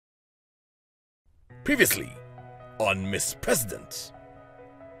Previously on Miss President.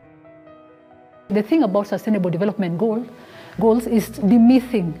 The thing about sustainable development goals is the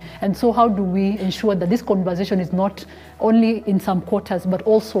mything. And so how do we ensure that this conversation is not only in some quarters, but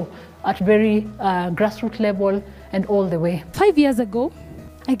also at very grassroots level and all the way? 5 years ago,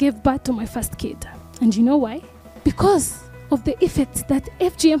 I gave birth to my first kid. And you know why? Because of the effects that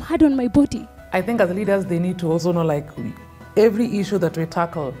FGM had on my body. I think as leaders, they need to also know, like, every issue that we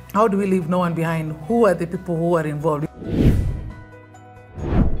tackle, how do we leave no one behind? Who are the people who are involved?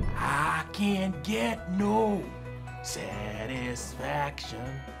 I can't get no satisfaction.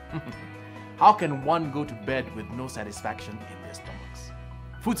 How can one go to bed with no satisfaction in their stomachs?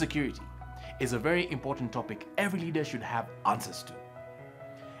 Food security is a very important topic every leader should have answers to.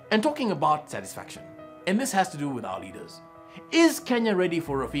 And talking about satisfaction, and this has to do with our leaders. Is Kenya ready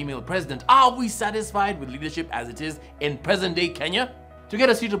for a female president? Are we satisfied with leadership as it is in present-day Kenya? To get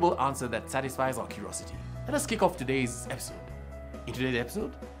a suitable answer that satisfies our curiosity, let us kick off today's episode. In today's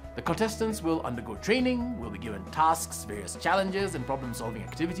episode, the contestants will undergo training, will be given tasks, various challenges, and problem-solving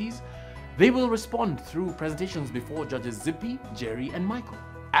activities. They will respond through presentations before judges Zippy, Jerry, and Michael.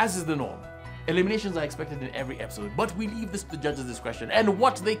 As is the norm, eliminations are expected in every episode, but we leave this to the judges' discretion, and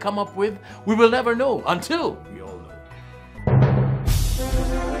what they come up with, we will never know until we all know.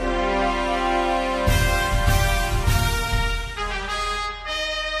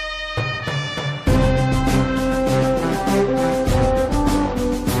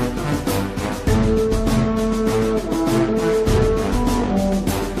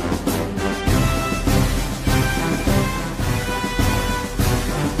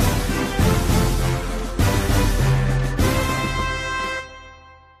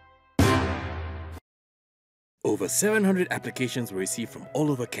 Over 700 applications were received from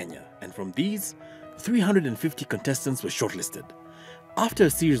all over Kenya, and from these, 350 contestants were shortlisted. After a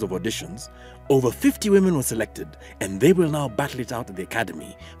series of auditions, over 50 women were selected, and they will now battle it out at the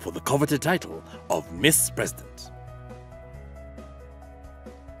Academy for the coveted title of Miss President.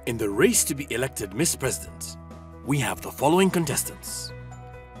 In the race to be elected Miss President, we have the following contestants.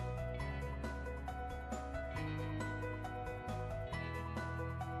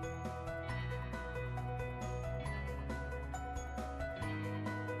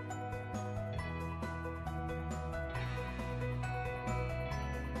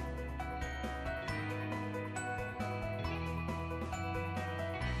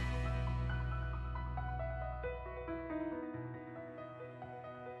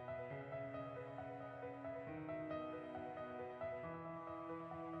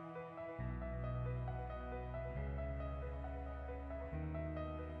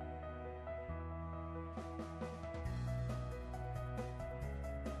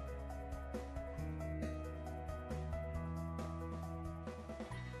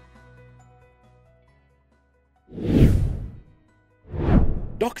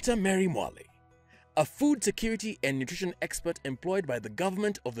 Dr. Mary Mwale, a food security and nutrition expert employed by the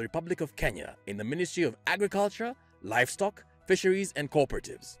government of the Republic of Kenya in the Ministry of Agriculture, Livestock, Fisheries and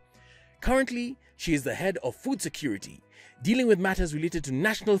Cooperatives. Currently, she is the head of food security, dealing with matters related to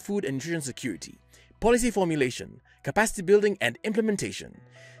national food and nutrition security, policy formulation, capacity building and implementation.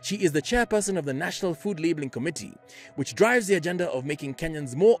 She is the chairperson of the National Food Labelling Committee, which drives the agenda of making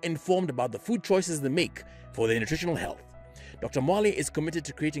Kenyans more informed about the food choices they make for their nutritional health. Dr. Mwale is committed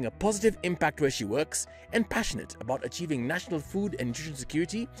to creating a positive impact where she works and passionate about achieving national food and nutrition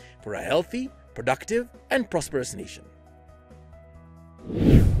security for a healthy, productive, and prosperous nation.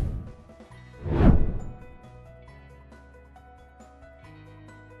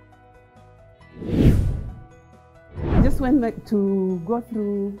 I just went to go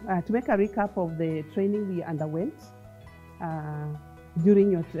through, to make a recap of the training we underwent.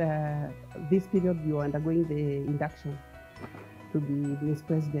 During this period, you were undergoing the induction to be Vice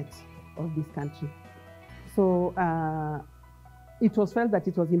President of this country. So it was felt that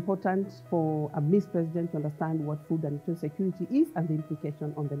it was important for a Vice President to understand what food and nutrition security is and the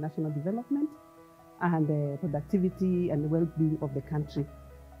implication on the national development and the productivity and the well-being of the country.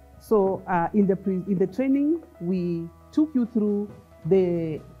 So in the training, we took you through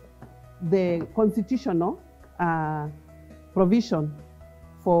the constitutional provision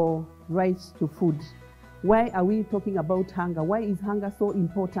for rights to food. Why are we talking about hunger? Why is hunger so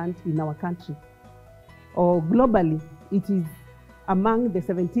important in our country? Or globally, it is among the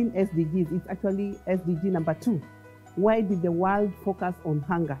 17 SDGs. It's actually SDG number 2. Why did the world focus on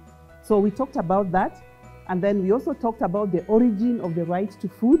hunger? So we talked about that. And then we also talked about the origin of the right to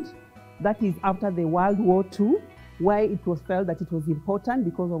food. That is after the World War II, why it was felt that it was important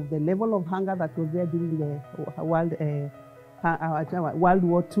because of the level of hunger that was there during the World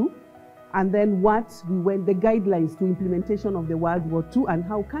War II. and then the guidelines to implementation of the World War II and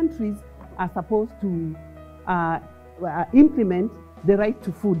how countries are supposed to implement the right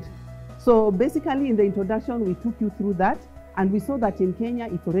to food. So basically in the introduction we took you through that, and we saw that in Kenya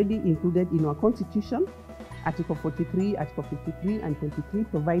it's already included in our constitution. Article 43, Article 53 and 23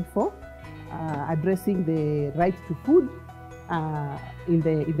 provide for addressing the right to food in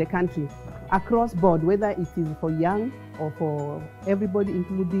the country across board, whether it is for young or for everybody,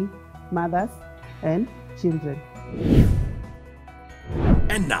 including mothers and children.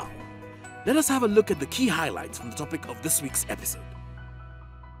 And now, let us have a look at the key highlights from the topic of this week's episode.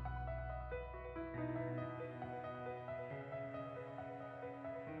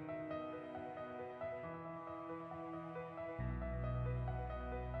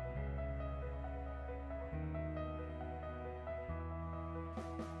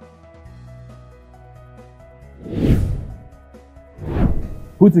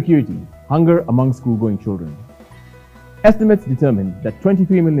 Food security, hunger among school-going children. Estimates determine that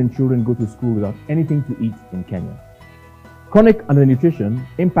 23 million children go to school without anything to eat in Kenya. Chronic undernutrition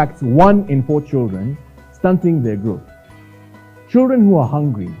impacts 1 in 4 children, stunting their growth. Children who are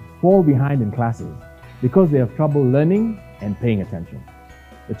hungry fall behind in classes because they have trouble learning and paying attention.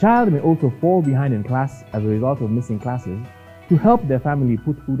 The child may also fall behind in class as a result of missing classes to help their family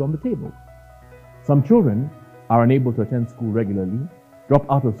put food on the table. Some children are unable to attend school regularly, drop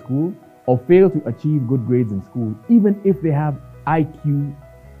out of school, or fail to achieve good grades in school, even if they have IQ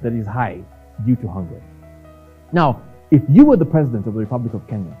that is high due to hunger. Now, if you were the President of the Republic of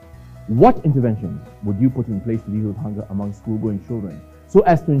Kenya, what interventions would you put in place to deal with hunger among school-going children so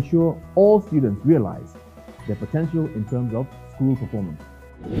as to ensure all students realize their potential in terms of school performance?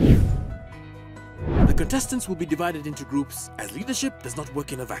 The contestants will be divided into groups as leadership does not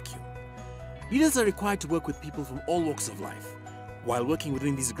work in a vacuum. Leaders are required to work with people from all walks of life. While working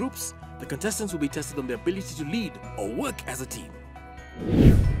within these groups, the contestants will be tested on their ability to lead or work as a team.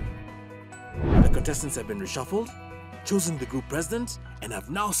 The contestants have been reshuffled, chosen the group president, and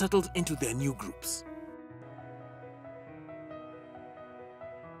have now settled into their new groups.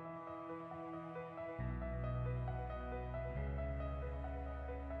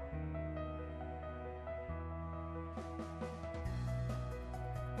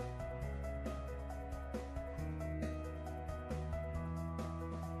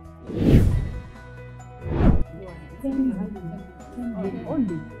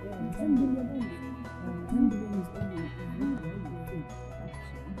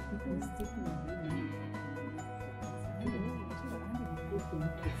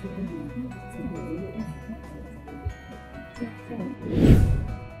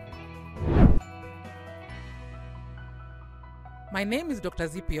 My name is Dr.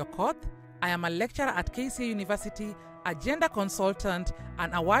 Zipi Okoth. I am a lecturer at KCA University, a gender consultant,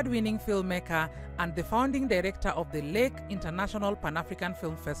 an award-winning filmmaker, and the founding director of the Lake International Pan-African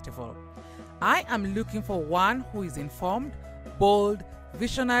Film Festival. I am looking for one who is informed, bold,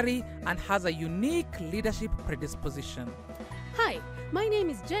 visionary, and has a unique leadership predisposition. Hi, my name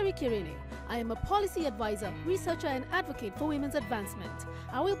is Jerry Kirini. I am a policy advisor, researcher, and advocate for women's advancement.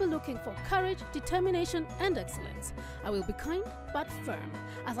 I will be looking for courage, determination, and excellence. I will be kind but firm,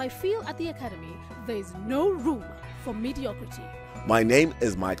 as I feel at the Academy there is no room for mediocrity. My name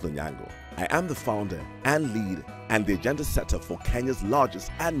is Michael Nyango. I am the founder and lead and the agenda setter for Kenya's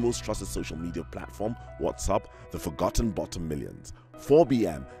largest and most trusted social media platform, WhatsApp, the Forgotten Bottom Millions.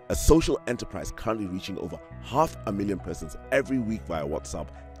 4BM, a social enterprise currently reaching over 500,000 persons every week via WhatsApp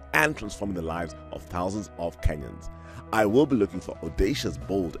and transforming the lives of thousands of Kenyans. I will be looking for audacious,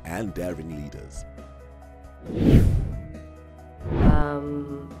 bold, and daring leaders.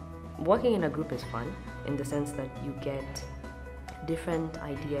 Working in a group is fun in the sense that you get different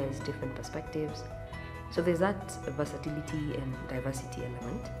ideas, different perspectives. So there's that versatility and diversity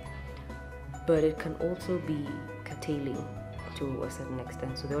element, but it can also be curtailing to a certain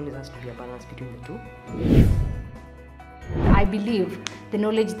extent. So there always has to be a balance between the two. I believe the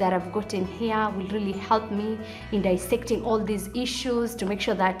knowledge that I've gotten here will really help me in dissecting all these issues to make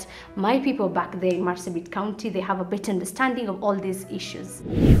sure that my people back there in Marsabit County, they have a better understanding of all these issues.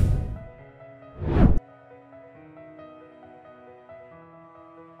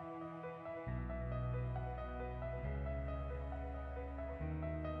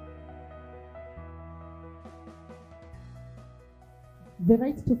 The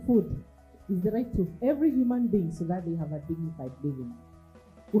right to food is the right of every human being so that they have a dignified living.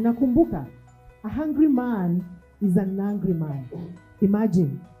 Unakumbuka, a hungry man is an angry man.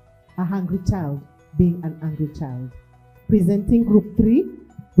 Imagine a hungry child being an angry child. Presenting Group 3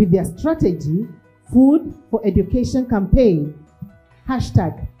 with their strategy, Food for Education campaign,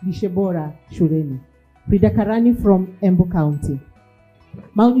 Hashtag Lishebora Shuleni. Frida Karani from Embu County.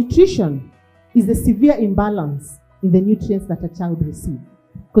 Malnutrition is a severe imbalance in the nutrients that a child receives,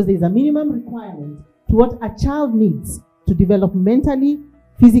 because there is a minimum requirement to what a child needs to develop mentally,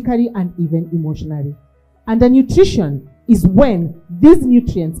 physically, and even emotionally. Undernutrition is when these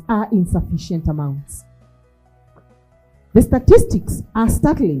nutrients are in sufficient amounts. The statistics are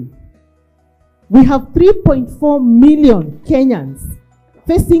startling. We have 3.4 million Kenyans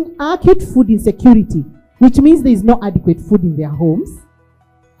facing acute food insecurity, which means there is no adequate food in their homes.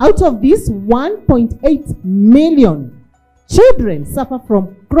 Out of this, 1.8 million children suffer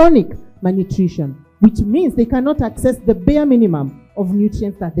from chronic malnutrition, which means they cannot access the bare minimum of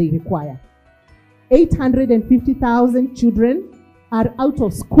nutrients that they require. 850,000 children are out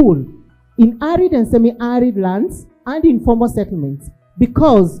of school in arid and semi-arid lands and informal settlements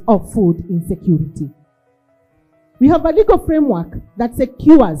because of food insecurity. We have a legal framework that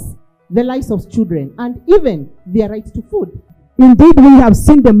secures the lives of children and even their rights to food. Indeed, we have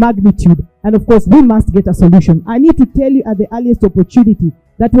seen the magnitude, and of course, we must get a solution. I need to tell you at the earliest opportunity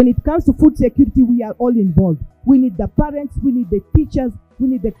that when it comes to food security, we are all involved. We need the parents, we need the teachers, we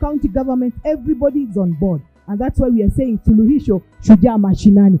need the county government, everybody is on board. And that's why we are saying suluhisho shujaa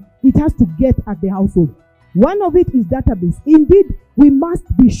mashinani. It has to get at the household. One of it is database. Indeed, we must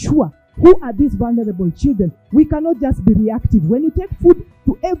be sure who are these vulnerable children. We cannot just be reactive. When you take food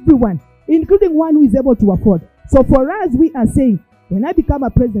to everyone, including one who is able to afford. So for us, we are saying, when I become a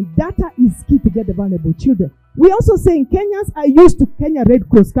president, data is key to get the vulnerable children. We're also saying Kenyans are used to Kenya Red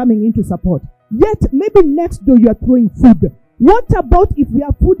Cross coming into support. Yet, maybe next door you are throwing food. What about if we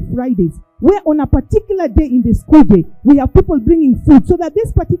have Food Fridays, where on a particular day in the school day, we have people bringing food so that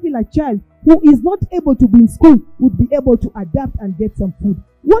this particular child who is not able to be in school would be able to adapt and get some food?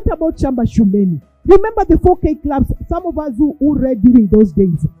 What about Shamba Shuleni? Remember the 4K clubs, some of us who read during those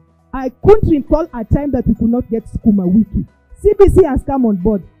days. I couldn't recall a time that we could not get Skuma Wiki. CBC has come on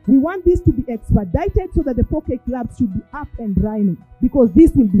board. We want this to be expedited so that the 4K clubs should be up and running, because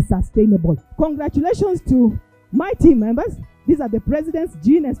this will be sustainable. Congratulations to my team members. These are the presidents: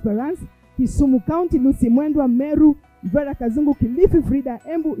 Jean Esperance, Kisumu County, Lucy Mwendwa, Meru, Vera Kazungu, Kilifi, Frida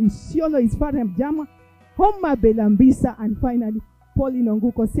Embu, Isiolo, Isfarem Jama, Homa Belambisa, and finally, Pauline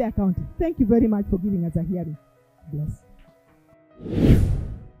Onguko, Sea County. Thank you very much for giving us a hearing. Bless.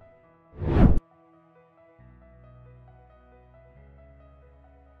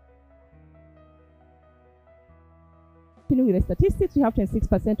 With the statistics, we have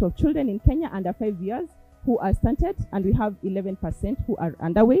 26% of children in Kenya under 5 years who are stunted, and we have 11% who are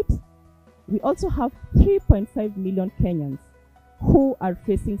underweight. We also have 3.5 million Kenyans who are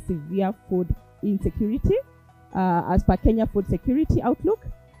facing severe food insecurity as per Kenya Food Security Outlook,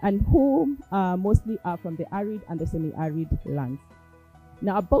 and who mostly are from the arid and the semi-arid lands.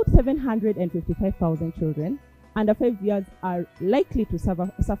 Now, about 755,000 children under 5 years are likely to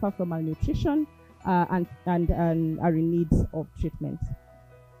suffer from malnutrition and are in need of treatment.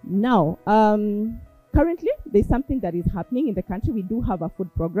 Now, currently, there's something that is happening in the country. We do have a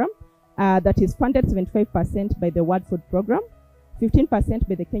food program that is funded 75% by the World Food Program, 15%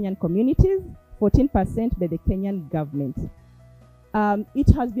 by the Kenyan communities, 14% by the Kenyan government.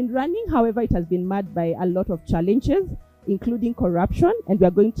 It has been running, however, it has been marred by a lot of challenges, including corruption, and we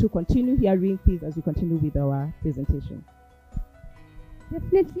are going to continue hearing these as we continue with our presentation.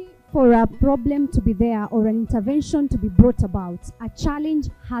 Definitely, for a problem to be there or an intervention to be brought about, a challenge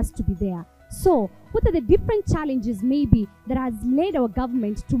has to be there. So, what are the different challenges maybe that has led our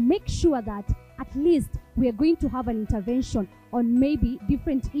government to make sure that at least we are going to have an intervention on maybe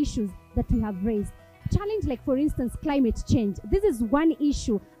different issues that we have raised? Challenge like, for instance, climate change. This is one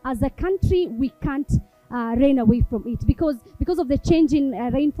issue. As a country, we can't run away from it because of the change in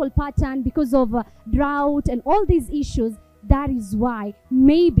rainfall pattern, because of drought and all these issues. That is why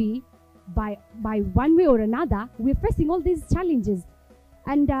maybe by one way or another, we're facing all these challenges.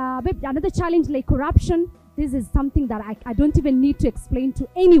 And maybe another challenge like corruption, this is something that I don't even need to explain to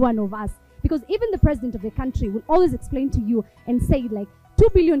any one of us, because even the president of the country will always explain to you and say like 2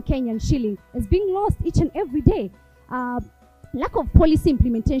 billion Kenyan shilling is being lost each and every day. Lack of policy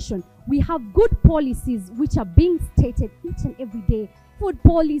implementation. We have good policies which are being stated each and every day. Food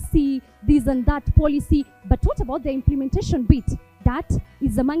policy, this and that policy, but what about the implementation bit? That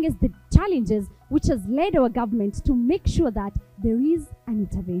is amongst the challenges which has led our government to make sure that there is an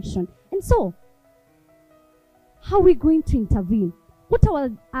intervention. And so, how are we going to intervene? What are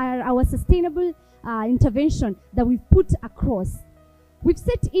our sustainable intervention that we've put across? We've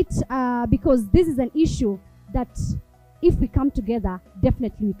set it because this is an issue that if we come together,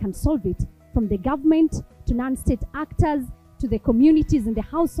 definitely we can solve it. From the government to non-state actors, to the communities and the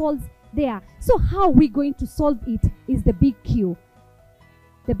households there. So how are we going to solve it is the big Q.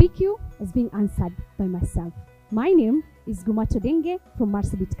 The big Q is being answered by myself. My name is Gumato Denge from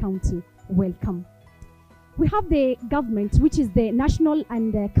Marsabit County. Welcome. We have the government, which is the national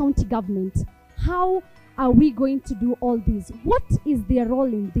and the county government. How are we going to do all this? What is their role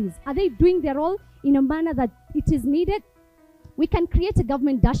in this? Are they doing their role in a manner that it is needed? We can create a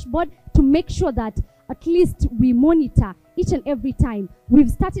government dashboard to make sure that at least we monitor each and every time we've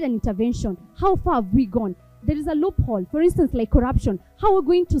started an intervention. How far have we gone? There is a loophole, for instance, like corruption. How we're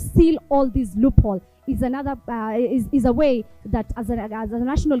going to seal all these loopholes is another is a way that as a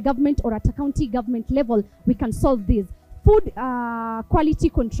national government or at a county government level we can solve this. Food quality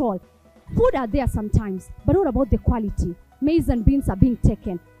control. Food are there sometimes, but what about the quality? Maize and beans are being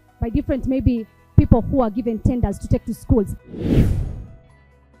taken by different maybe people who are given tenders to take to schools.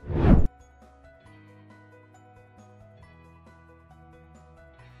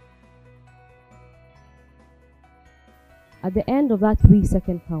 At the end of that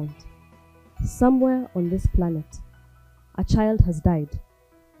 3-second count, somewhere on this planet, a child has died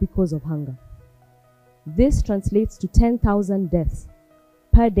because of hunger. This translates to 10,000 deaths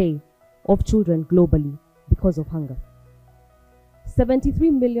per day of children globally because of hunger.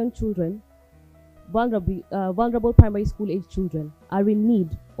 73 million children, vulnerable primary school age children, are in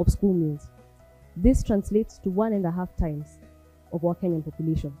need of school meals. This translates to 1.5 times of our Kenyan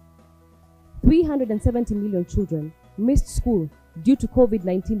population. 370 million children missed school due to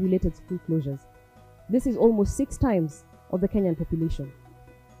COVID-19 related school closures. This is almost 6 times of the Kenyan population.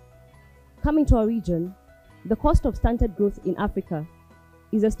 Coming to our region, the cost of stunted growth in Africa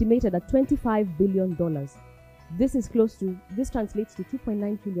is estimated at $25 billion. This translates to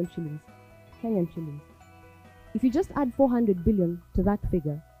 2.9 trillion shillings, Kenyan shillings. If you just add 400 billion to that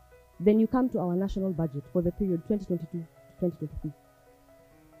figure, then you come to our national budget for the period 2022 to 2023.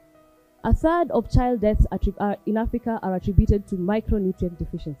 A third of child deaths in Africa are attributed to micronutrient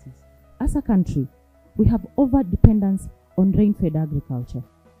deficiencies. As a country, we have over-dependence on rain-fed agriculture.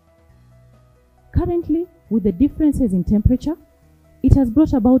 Currently, with the differences in temperature, it has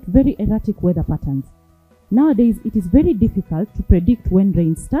brought about very erratic weather patterns. Nowadays, it is very difficult to predict when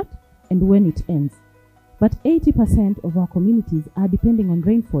rains start and when it ends. But 80% of our communities are depending on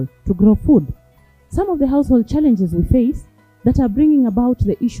rainfall to grow food. Some of the household challenges we face that are bringing about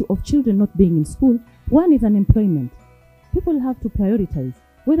the issue of children not being in school, one is unemployment. People have to prioritize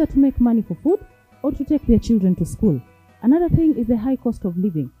whether to make money for food or to take their children to school. Another thing is the high cost of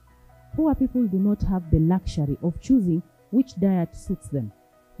living. Poor people do not have the luxury of choosing which diet suits them.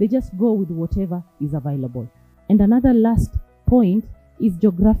 They just go with whatever is available. And another last point is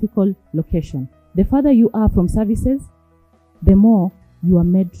geographical location. The further you are from services, the more you are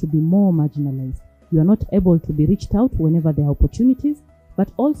made to be more marginalized. You are not able to be reached out whenever there are opportunities,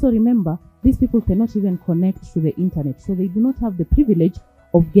 but also remember, these people cannot even connect to the internet, so they do not have the privilege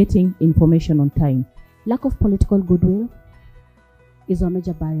of getting information on time. Lack of political goodwill is a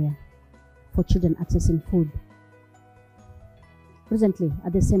major barrier for children accessing food. Recently,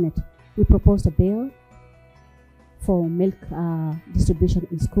 at the Senate, we proposed a bill for milk distribution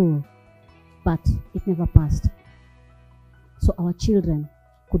in school, but it never passed. So our children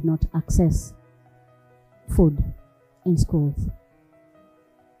could not access food in schools.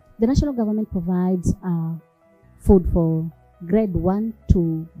 The national government provides food for grade 1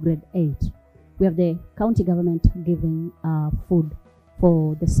 to grade 8. We have the county government giving food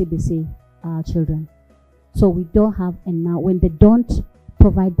for the CBC children. So we don't have, and now when they don't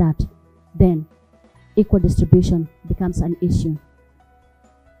provide that, then equal distribution becomes an issue.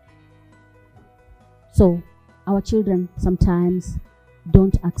 So our children sometimes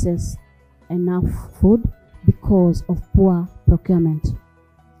don't access enough food because of poor procurement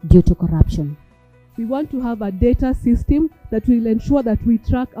due to corruption. We want to have a data system that will ensure that we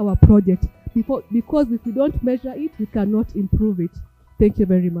track our project, because if we don't measure it, we cannot improve it. Thank you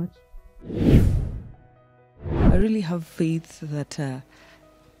very much. I really have faith that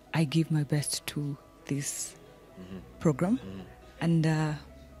I give my best to this program, and I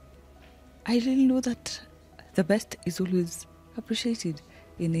really know that the best is always appreciated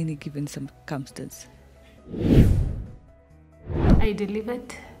in any given circumstance. I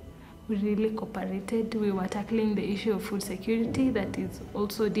delivered. We really cooperated. We were tackling the issue of food security that is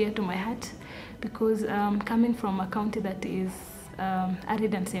also dear to my heart, because coming from a county that is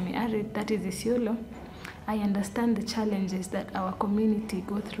arid and semi-arid, that is Isiolo, I understand the challenges that our community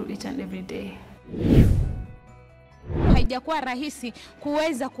go through each and every day. Haijakuwa rahisi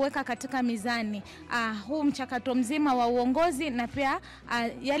kuweza kuweka katika mizani huu mchakato mzima wa uongozi na pia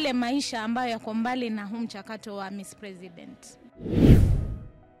yale maisha ambayo yako mbali na huu mchakato wa Miss President.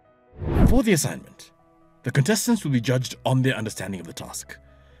 For the assignment, the contestants will be judged on their understanding of the task,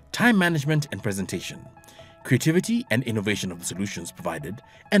 time management and presentation, creativity and innovation of the solutions provided,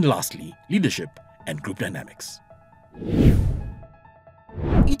 and lastly, leadership and group dynamics.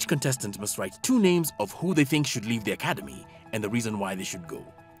 Each contestant must write 2 names of who they think should leave the academy and the reason why they should go.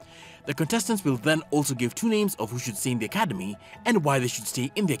 The contestants will then also give 2 names of who should stay in the academy and why they should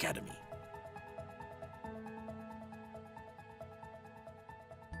stay in the academy.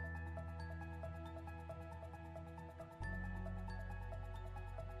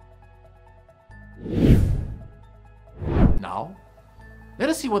 Now, let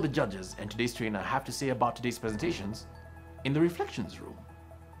us see what the judges and today's trainer have to say about today's presentations in the reflections room.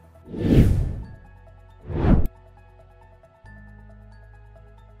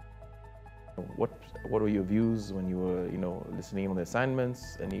 What were your views when you were, listening on the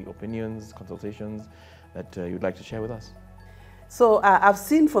assignments? Any opinions, consultations that you'd like to share with us? So I've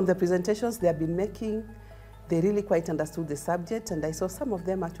seen from the presentations they have been making, they really quite understood the subject, and I saw some of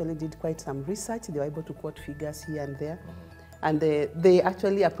them actually did quite some research. They were able to quote figures here and there, and they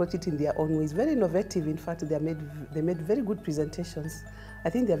actually approach it in their own ways. Very innovative. In fact, they made very good presentations. I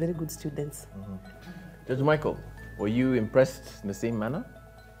think they are very good students. Judge Michael, were you impressed in the same manner?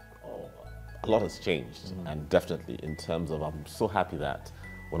 A lot has changed, and definitely in terms of, I'm so happy that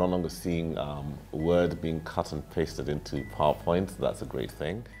we're no longer seeing Word being cut and pasted into PowerPoint. That's a great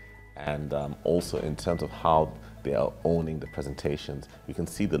thing. And also in terms of how they are owning the presentations, you can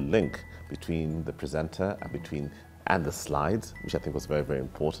see the link between the presenter and the slides, which I think was very, very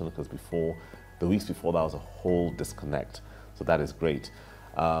important, because the weeks before, that was a whole disconnect. So that is great.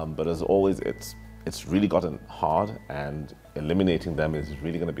 But as always, it's really gotten hard, and eliminating them is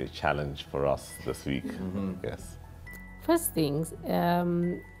really going to be a challenge for us this week. Yes. First things,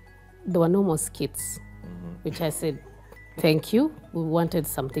 there were no more skits, which I said, thank you, we wanted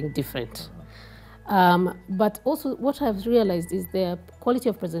something different. But also what I've realized is the quality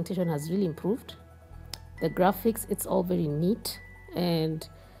of presentation has really improved. The graphics, it's all very neat, and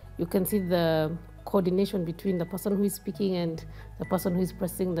you can see the coordination between the person who is speaking and the person who is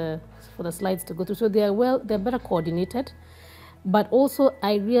pressing for the slides to go through. So they're better coordinated. But also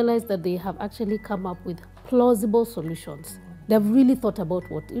I realized that they have actually come up with plausible solutions. They've really thought about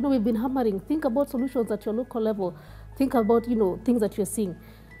we've been hammering, think about solutions at your local level, think about, things that you're seeing.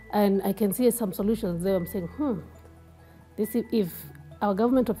 And I can see some solutions there. I'm saying, if our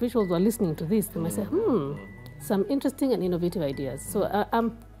government officials were listening to this, they might say, some interesting and innovative ideas. So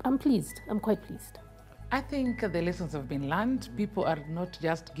I'm pleased. I'm quite pleased. I think the lessons have been learned. People are not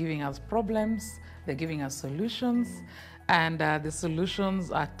just giving us problems, they're giving us solutions. And the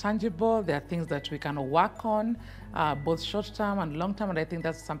solutions are tangible. There are things that we can work on, both short-term and long-term, and I think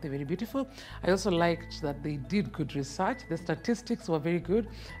that's something very beautiful. I also liked that they did good research. The statistics were very good,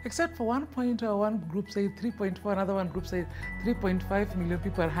 except for one point, one group said 3.4, another one group said 3.5 million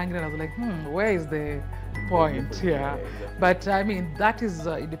people are hungry, and I was like, where is the point here? But I mean, that is,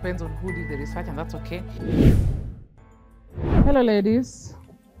 it depends on who did the research, and that's okay. Hello, ladies.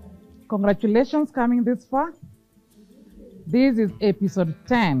 Congratulations coming this far. This is episode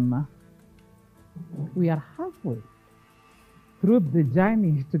 10. We are halfway through the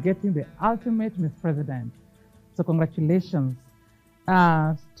journey to getting the ultimate Miss President. So congratulations.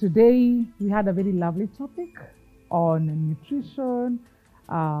 Today we had a very lovely topic on nutrition,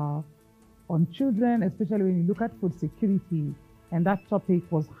 on children, especially when you look at food security. And that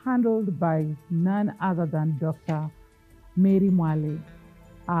topic was handled by none other than Dr. Mary Mwale.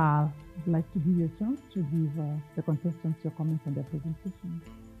 I'd like to give you a chance to give the contestants your comments on their presentation.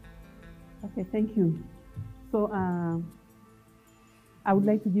 Okay, thank you. So I would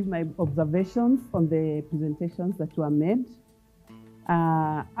like to give my observations on the presentations that were made.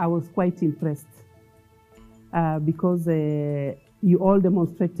 I was quite impressed because you all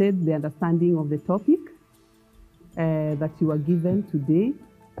demonstrated the understanding of the topic that you were given today.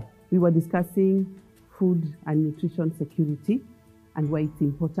 We were discussing food and nutrition security and why it's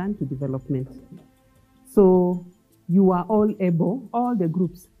important to development. So you were all able, all the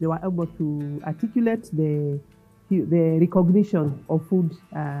groups, they were able to articulate the recognition of food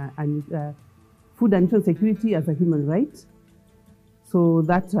and nutrition security as a human right. So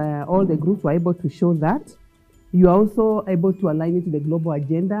that all the groups were able to show that. You are also able to align it to the global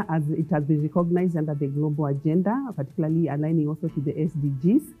agenda as it has been recognized under the global agenda, particularly aligning also to the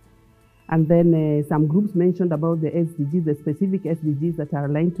SDGs. And then some groups mentioned about the SDGs, the specific SDGs that are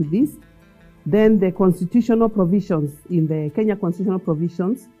aligned to this. Then the constitutional provisions, in the Kenya constitutional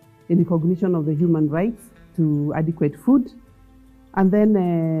provisions, in recognition of the human rights to adequate food. And then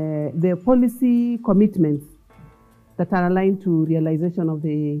the policy commitments that are aligned to realization of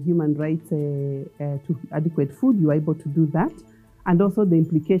the human rights to adequate food. You are able to do that. And also the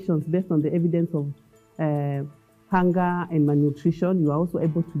implications based on the evidence of hunger and malnutrition. You are also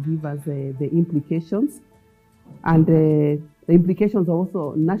able to give us the implications. And the implications are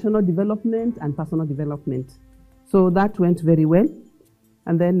also national development and personal development. So that went very well.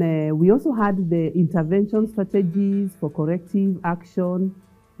 And then we also had the intervention strategies for corrective action,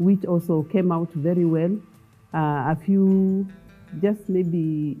 which also came out very well. A few, just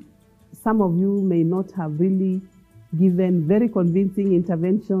maybe some of you may not have really given very convincing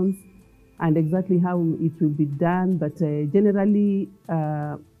interventions and exactly how it will be done, but generally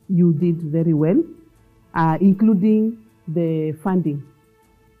you did very well, including the funding.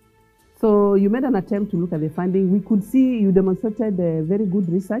 So you made an attempt to look at the funding. We could see you demonstrated very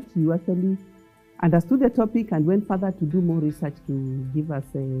good research. You actually understood the topic and went further to do more research to give us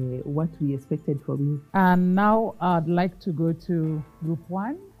what we expected from you. And now I'd like to go to Group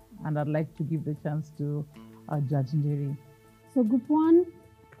 1, and I'd like to give the chance to Judge Njeri. So Group 1,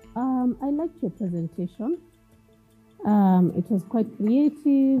 I liked your presentation. It was quite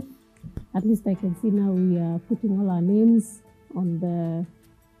creative. At least I can see now we are putting all our names on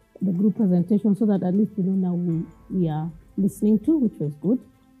the group presentation so that at least we know now we are listening to, which was good.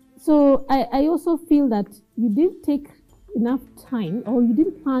 So I also feel that you didn't take enough time, or you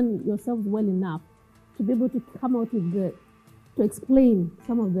didn't plan yourselves well enough to be able to come out with to explain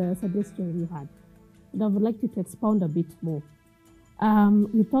some of the suggestions you had. And I would like you to expound a bit more.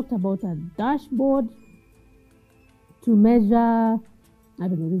 You talked about a dashboard to measure, I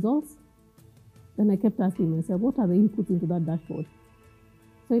don't know, results. Then I kept asking myself, what are the inputs into that dashboard?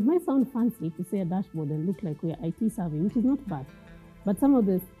 So it might sound fancy to say a dashboard and look like we're IT savvy, which is not bad. But some of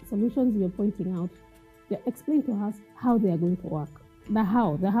the solutions you're pointing out, they explain to us how they are going to work. The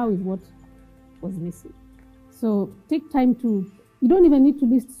how is what was missing. So take time to, you don't even need to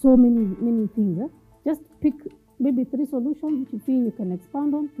list so many things. Just pick maybe 3 solutions which you feel you can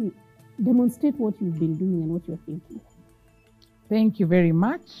expound on to demonstrate what you've been doing and what you're thinking. Thank you very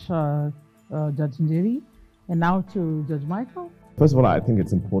much, Judge Njeri. And now to Judge Michael. First of all, I think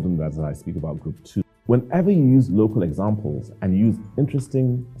it's important as I speak about Group 2, whenever you use local examples and use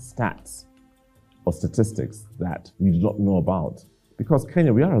interesting stats or statistics that we do not know about, because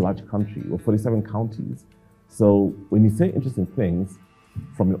Kenya, we are a large country, we're 47 counties. So when you say interesting things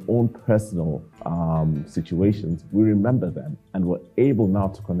from your own personal situations, we remember them and we're able now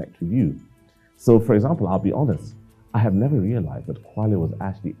to connect with you. So for example, I'll be honest, I have never realized that Kwale was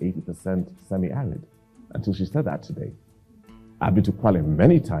actually 80% semi-arid until she said that today. I've been to Kwale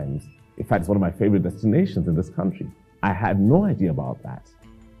many times. In fact, it's one of my favorite destinations in this country. I had no idea about that.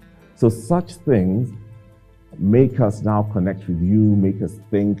 So such things make us now connect with you, make us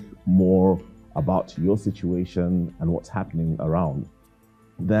think more about your situation and what's happening around.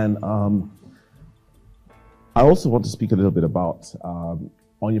 Then I also want to speak a little bit about,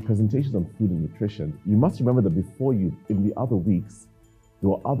 on your presentations on food and nutrition, you must remember that before you, in the other weeks,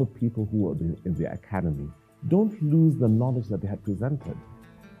 there were other people who were in the academy. Don't lose the knowledge that they had presented.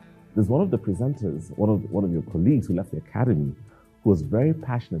 There's one of the presenters, one of your colleagues who left the academy, who was very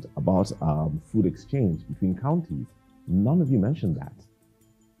passionate about food exchange between counties. None of you mentioned that.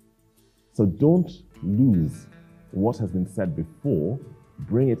 So don't lose what has been said before,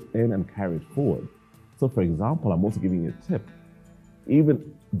 bring it in and carry it forward. So for example, I'm also giving you a tip.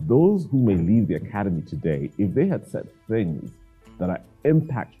 Even those who may leave the academy today, if they had said things that are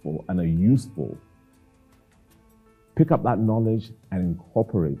impactful and are useful, pick up that knowledge and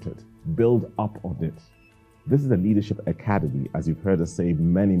incorporate it, build up on it. This is a leadership academy, as you've heard us say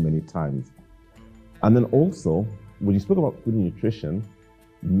many, many times. And then also, when you spoke about food and nutrition,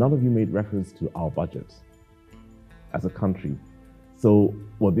 none of you made reference to our budget as a country. So,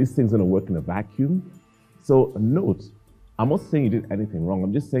 well, these things are going to work in a vacuum. So note, I'm not saying you did anything wrong.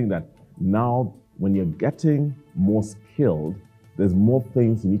 I'm just saying that now when you're getting more skilled, there's more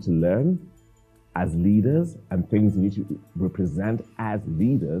things you need to learn as leaders and things you need to represent as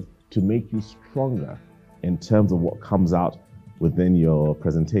leaders to make you stronger in terms of what comes out within your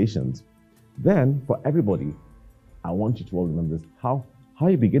presentations. Then for everybody, I want you to all remember this. How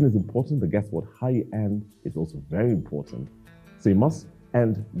you begin is important, but guess what? How you end is also very important. So you must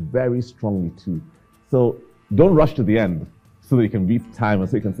end very strongly too. So don't rush to the end so that you can beat time and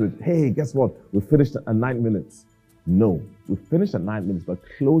so you can say, hey, guess what? We finished at 9 minutes. No, we finished at 9 minutes, but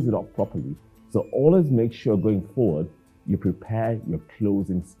close it up properly. So always make sure going forward, you prepare your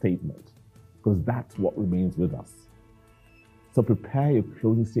closing statement, because that's what remains with us. So prepare your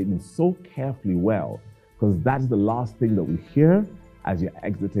closing statement so carefully well, because that's the last thing that we hear as you're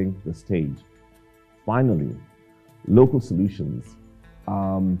exiting the stage. Finally, local solutions.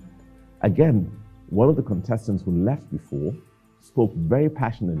 Again, one of the contestants who left before spoke very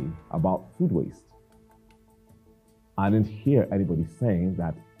passionately about food waste. I didn't hear anybody saying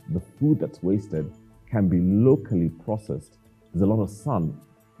that the food that's wasted can be locally processed. There's a lot of sun,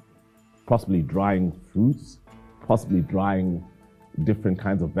 possibly drying fruits, possibly drying different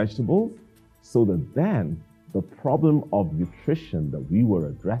kinds of vegetables, so that then the problem of nutrition that we were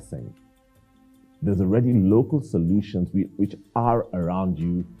addressing, there's already local solutions which are around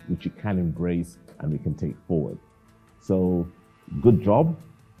you, which you can embrace and we can take forward. So, good job.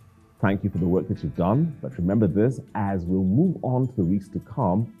 Thank you for the work that you've done. But remember this, as we'll move on to the weeks to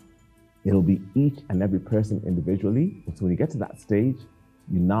come, it'll be each and every person individually. So when you get to that stage,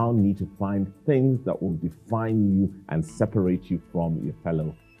 you now need to find things that will define you and separate you from your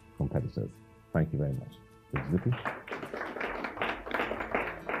fellow competitors. Thank you very much. Zippy.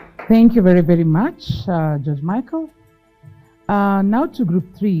 Thank you very, very much, Judge Michael. Now to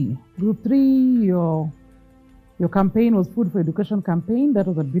Group 3. Group 3, your campaign was Food for Education campaign. That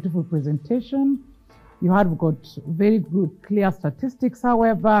was a beautiful presentation. You have got very good, clear statistics.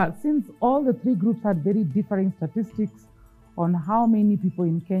 However, since all the three groups had very differing statistics on how many people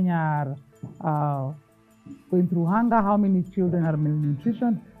in Kenya are going through hunger, how many children are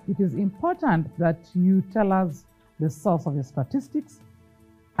malnutrition, it is important that you tell us the source of your statistics.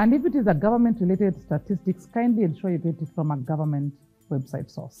 And if it is a government-related statistics, kindly ensure you get it from a government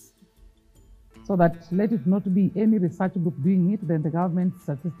website source. So that let it not be any research group doing it, then the government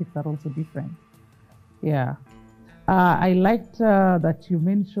statistics are also different. Yeah. I liked that you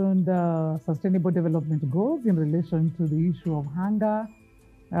mentioned sustainable development goals in relation to the issue of hunger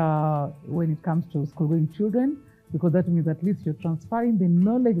when it comes to school-going children, because that means at least you're transferring the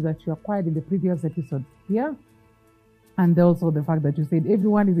knowledge that you acquired in the previous episode here. And also the fact that you said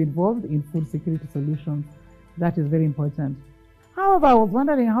everyone is involved in food security solutions. That is very important. However, I was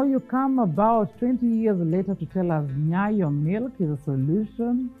wondering how you come about 20 years later to tell us Nyayo milk is a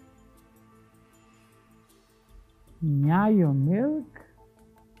solution. Nyayo milk?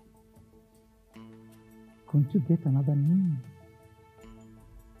 Couldn't you get another name?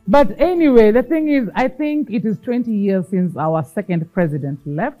 But anyway, the thing is, I think it is 20 years since our second president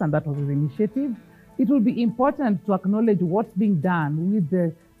left, and that was his initiative. It will be important to acknowledge what's being done with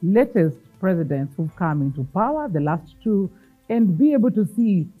the latest presidents who've come into power, the last two, and be able to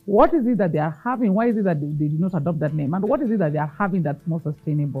see what is it that they are having, why is it that they did not adopt that name, and what is it that they are having that's more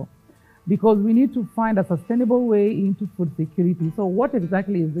sustainable. Because we need to find a sustainable way into food security. So what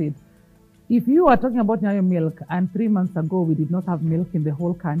exactly is it? If you are talking about Nyayo milk, and 3 months ago we did not have milk in the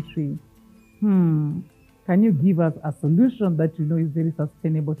whole country, can you give us a solution that you know is very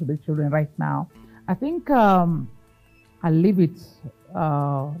sustainable to the children right now? I think I'll leave it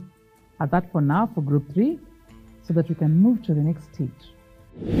at that for now for Group 3, so that we can move to the next stage.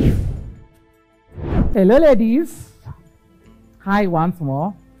 Hello, ladies. Hi once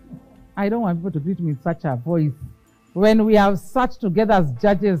more. I don't want people to greet me with such a voice when we have sat together as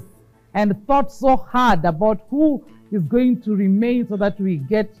judges and thought so hard about who is going to remain so that we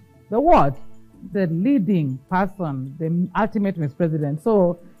get the what? The leading person, the ultimate Miss President.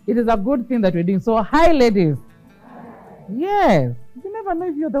 So it is a good thing that we're doing. So hi, ladies. Hi. Yes, you never know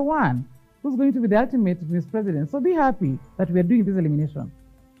if you're the one who's going to be the ultimate Miss President. So be happy that we are doing this elimination.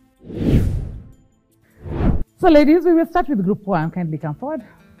 So ladies, we will start with Group 1. Kindly come forward.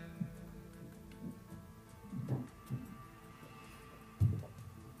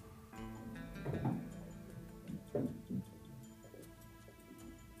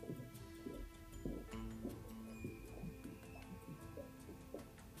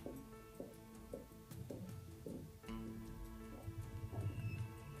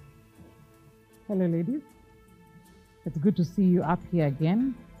 Hello, ladies. It's good to see you up here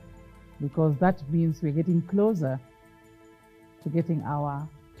again, because that means we're getting closer to getting our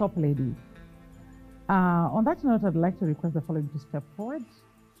top lady. On that note, I'd like to request the following to step forward.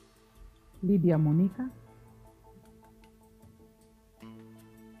 Lydia Monica,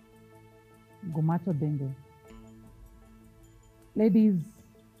 Gumato Denge. Ladies,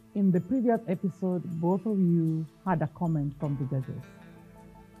 in the previous episode, both of you had a comment from the judges.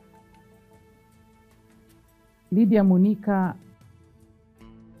 Lydia Monica,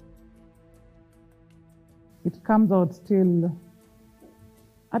 it comes out still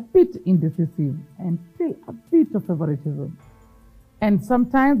a bit indecisive and still a bit of favoritism. And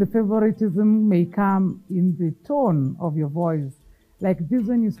sometimes the favoritism may come in the tone of your voice, like this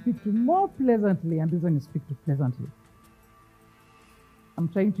one you speak to more pleasantly and this one you speak to pleasantly. I'm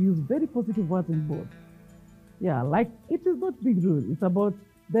trying to use very positive words in both. Yeah, like it is not being rude, it's about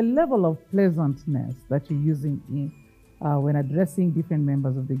the level of pleasantness that you're using when addressing different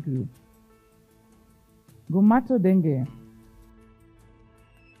members of the group. Gumato Denge.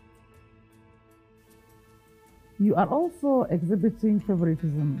 You are also exhibiting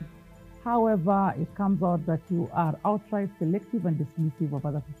favoritism. However, it comes out that you are outright selective and dismissive of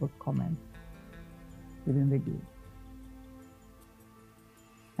other people's comments within the group.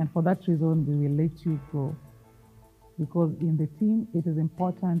 And for that reason, we will let you go. Because in the team, it is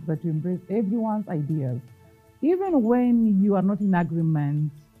important that you embrace everyone's ideas. Even when you are not in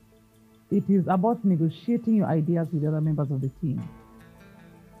agreement, it is about negotiating your ideas with the other members of the team.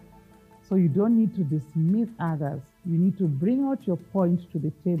 So you don't need to dismiss others. You need to bring out your point to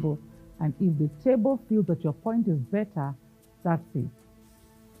the table. And if the table feels that your point is better, that's it.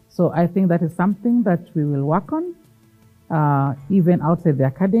 So I think that is something that we will work on, even outside the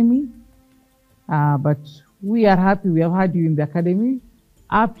academy. But we are happy we have had you in the academy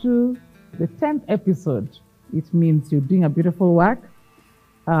up to the 10th episode. It means you're doing a beautiful work.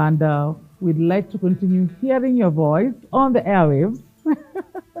 And we'd like to continue hearing your voice on the airwaves.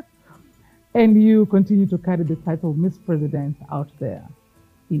 And you continue to carry the title Miss President out there.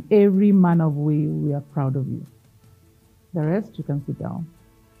 In every manner of way, we are proud of you. The rest, you can sit down.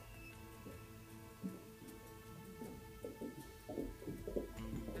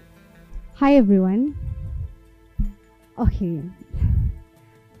 Hi, everyone. Okay.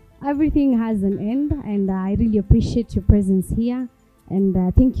 Everything has an end, and I really appreciate your presence here.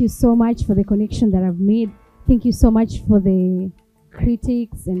 And thank you so much for the connection that I've made. Thank you so much for the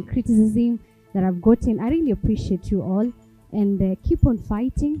critics and criticism that I've gotten. I really appreciate you all, and keep on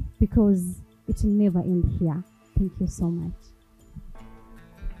fighting because it will never end here. Thank you so much.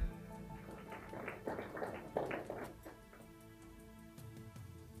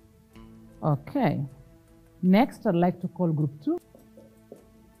 Okay. Next, I'd like to call Group 2.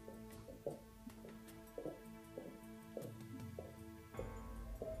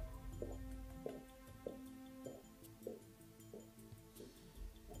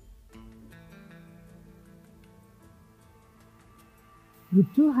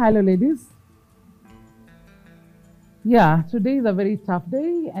 Group 2, hello ladies. Yeah, today is a very tough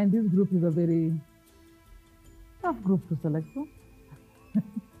day, and this group is a very tough group to select from.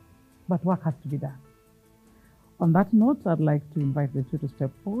 But work has to be done. On that note, I'd like to invite the two to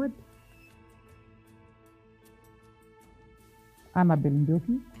step forward. Annabelle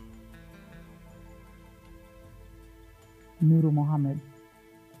Ndoki, Nuru Mohammed.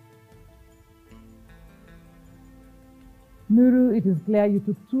 Nuru, it is clear you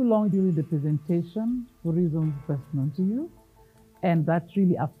took too long during the presentation for reasons best known to you, and that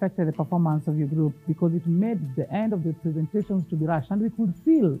really affected the performance of your group because it made the end of the presentations to be rushed, and we could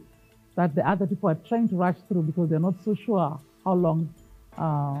feel that the other people are trying to rush through because they're not so sure how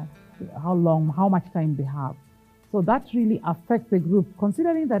much time they have. So that really affects the group.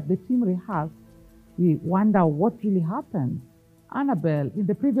 Considering that the team rehearsed, we wonder what really happened. Annabelle, in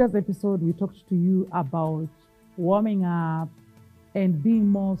the previous episode, we talked to you about warming up and being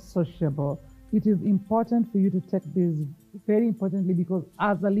more sociable. It is important for you to take this very importantly because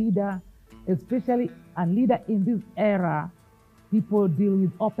as a leader, especially a leader in this era, people deal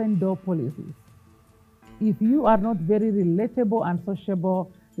with open door policies. If you are not very relatable and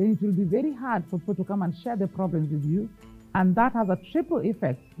sociable, then it will be very hard for people to come and share their problems with you. And that has a triple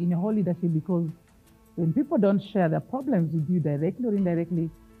effect in your whole leadership because when people don't share their problems with you directly or indirectly,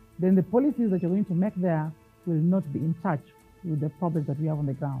 then the policies that you're going to make there will not be in touch with the problems that we have on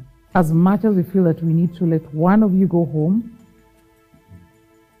the ground. As much as we feel that we need to let one of you go home,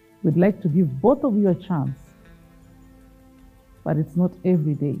 we'd like to give both of you a chance. But it's not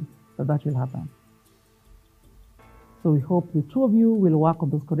every day that that will happen. So we hope the two of you will work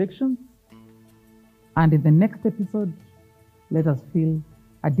on those corrections. And in the next episode, let us feel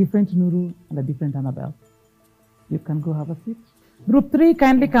a different Nuru and a different Annabelle. You can go have a seat. Group 3,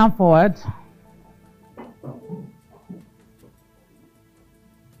 kindly come forward.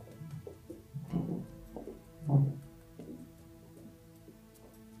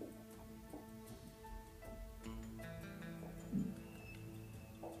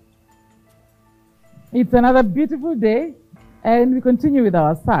 It's another beautiful day, and we continue with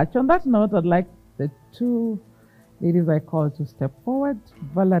our search. On that note, I'd like the two ladies I call to step forward,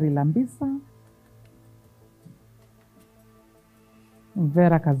 Valerie Lambisa, and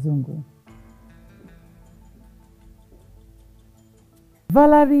Vera Kazungu.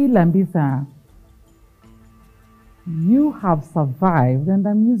 Valerie Lambisa, you have survived, and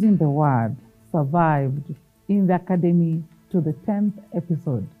I'm using the word survived, in the academy to the 10th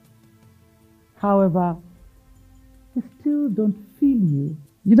episode. However, we still don't feel you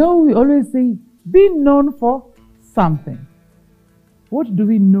You know, we always say, be known for something. What do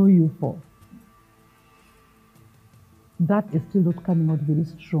we know you for? That is still not coming out very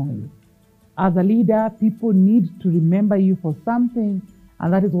strongly. As a leader, people need to remember you for something,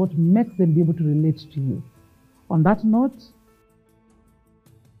 and that is what makes them be able to relate to you. On that note,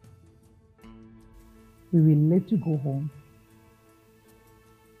 we will let you go home.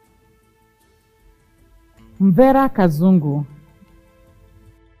 Mvera Kazungu.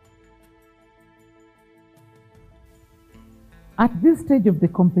 At this stage of the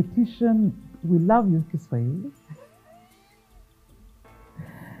competition, we love you, Kiswahili.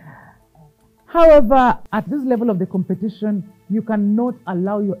 However, at this level of the competition, you cannot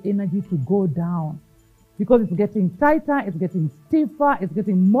allow your energy to go down because it's getting tighter, it's getting stiffer, it's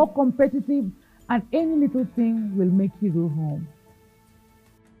getting more competitive, and any little thing will make you go home.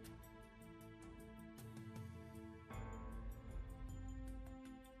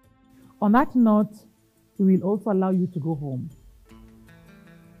 On that note, we will also allow you to go home.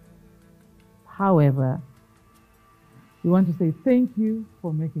 However, we want to say thank you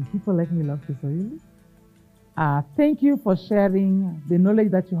for making people like me love Kiswahili. Thank you for sharing the knowledge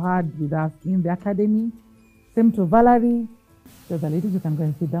that you had with us in the academy. Same to Valerie. So the ladies, you can go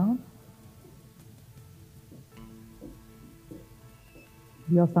and sit down.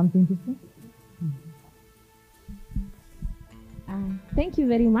 Do you have something to say? Thank you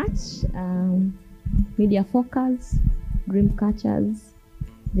very much, media focus, dream catchers,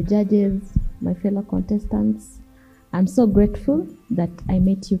 the judges, my fellow contestants. I'm so grateful that I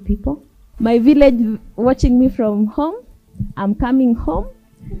met you people. My village watching me from home, I'm coming home.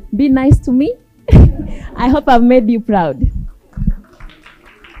 Be nice to me. I hope I've made you proud.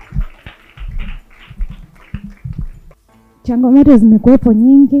 Changamoto zimekuwepo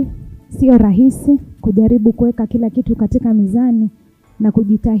nyingi, sio rahisi kujaribu kuweka kila kitu katika mizani na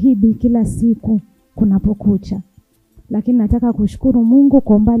kujitahidi kila siku kunapokucha. Lakini nataka kushukuru Mungu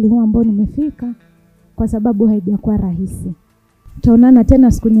kwa umbali huu ambao nimefika kwa sababu haijakuwa rahisi. Tutaonana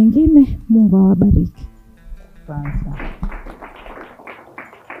tena siku nyingine. Mungu awabariki.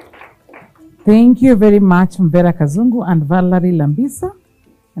 Thank you very much, Mvera Kazungu and Valerie Lambisa.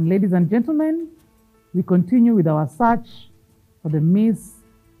 And ladies and gentlemen, we continue with our search for the Miss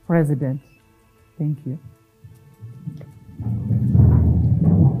President. Thank you.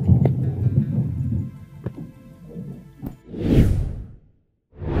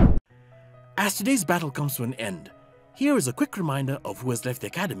 As today's battle comes to an end, here is a quick reminder of who has left the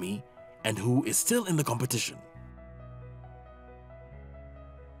academy and who is still in the competition.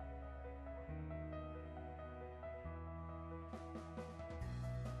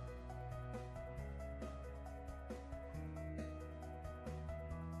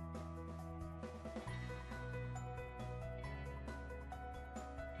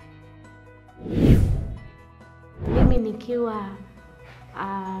 Mimi nikiwa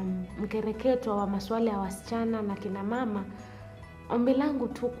mkereketo wa masuala ya wasichana na kina mama, ombi langu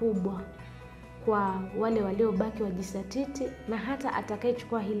tu kubwa kwa wale waliobaki wajisatiti na hata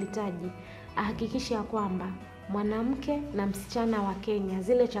atakayechukua hili taji, ahakikishe ya kwamba mwanamke na msichana wa Kenya,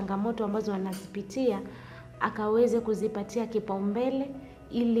 zile changamoto ambazo wanazipitia, akaweze kuzipatia kipaumbele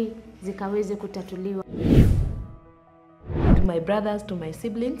ili zikaweze kutatuliwa. To my brothers, to my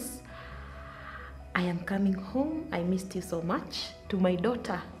siblings, I am coming home. I missed you so much. To my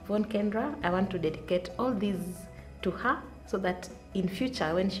daughter, Von Kendra, I want to dedicate all these to her so that in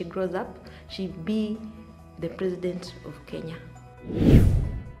future, when she grows up, she'll be the president of Kenya.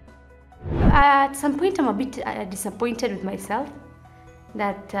 At some point, I'm a bit disappointed with myself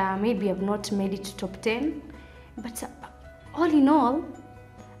that maybe I've not made it to top 10. But all in all,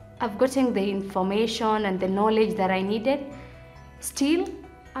 I've gotten the information and the knowledge that I needed. Still,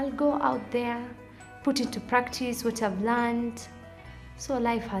 I'll go out there, put into practice what I've learned. So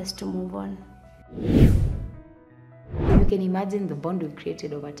life has to move on. You can imagine the bond we've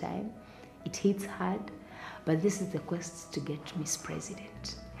created over time. It hits hard, but this is the quest to get Miss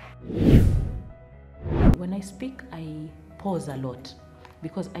President. When I speak, I pause a lot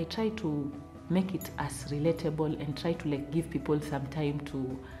because I try to make it as relatable and try to give people some time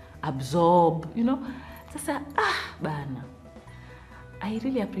to absorb, you know. Sasa, bana. I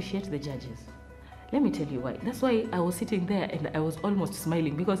really appreciate the judges. Let me tell you why. That's why I was sitting there and I was almost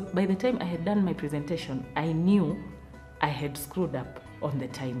smiling because by the time I had done my presentation, I knew I had screwed up on the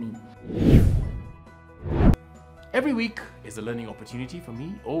timing. Every week is a learning opportunity for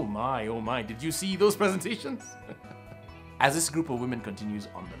me. Oh my, did you see those presentations? As this group of women continues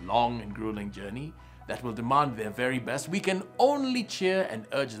on the long and grueling journey that will demand their very best, we can only cheer and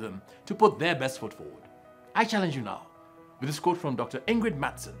urge them to put their best foot forward. I challenge you now. with this quote from Dr. Ingrid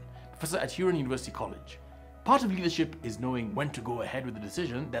Mattson, professor at Huron University College. Part of leadership is knowing when to go ahead with the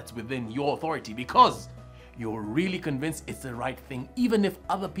decision that's within your authority because you're really convinced it's the right thing even if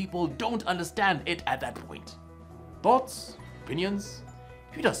other people don't understand it at that point. Thoughts? Opinions?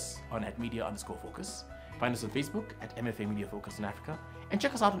 Tweet us on @media_focus. Find us on Facebook at MFA Media Focus on Africa and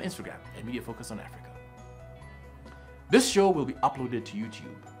check us out on Instagram at Media Focus on Africa. This show will be uploaded to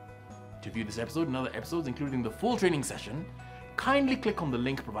YouTube. To view this episode and other episodes, including the full training session, kindly click on the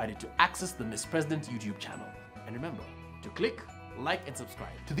link provided to access the Miss President YouTube channel. And remember to click, like, and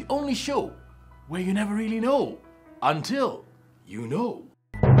subscribe to the only show where you never really know until you know.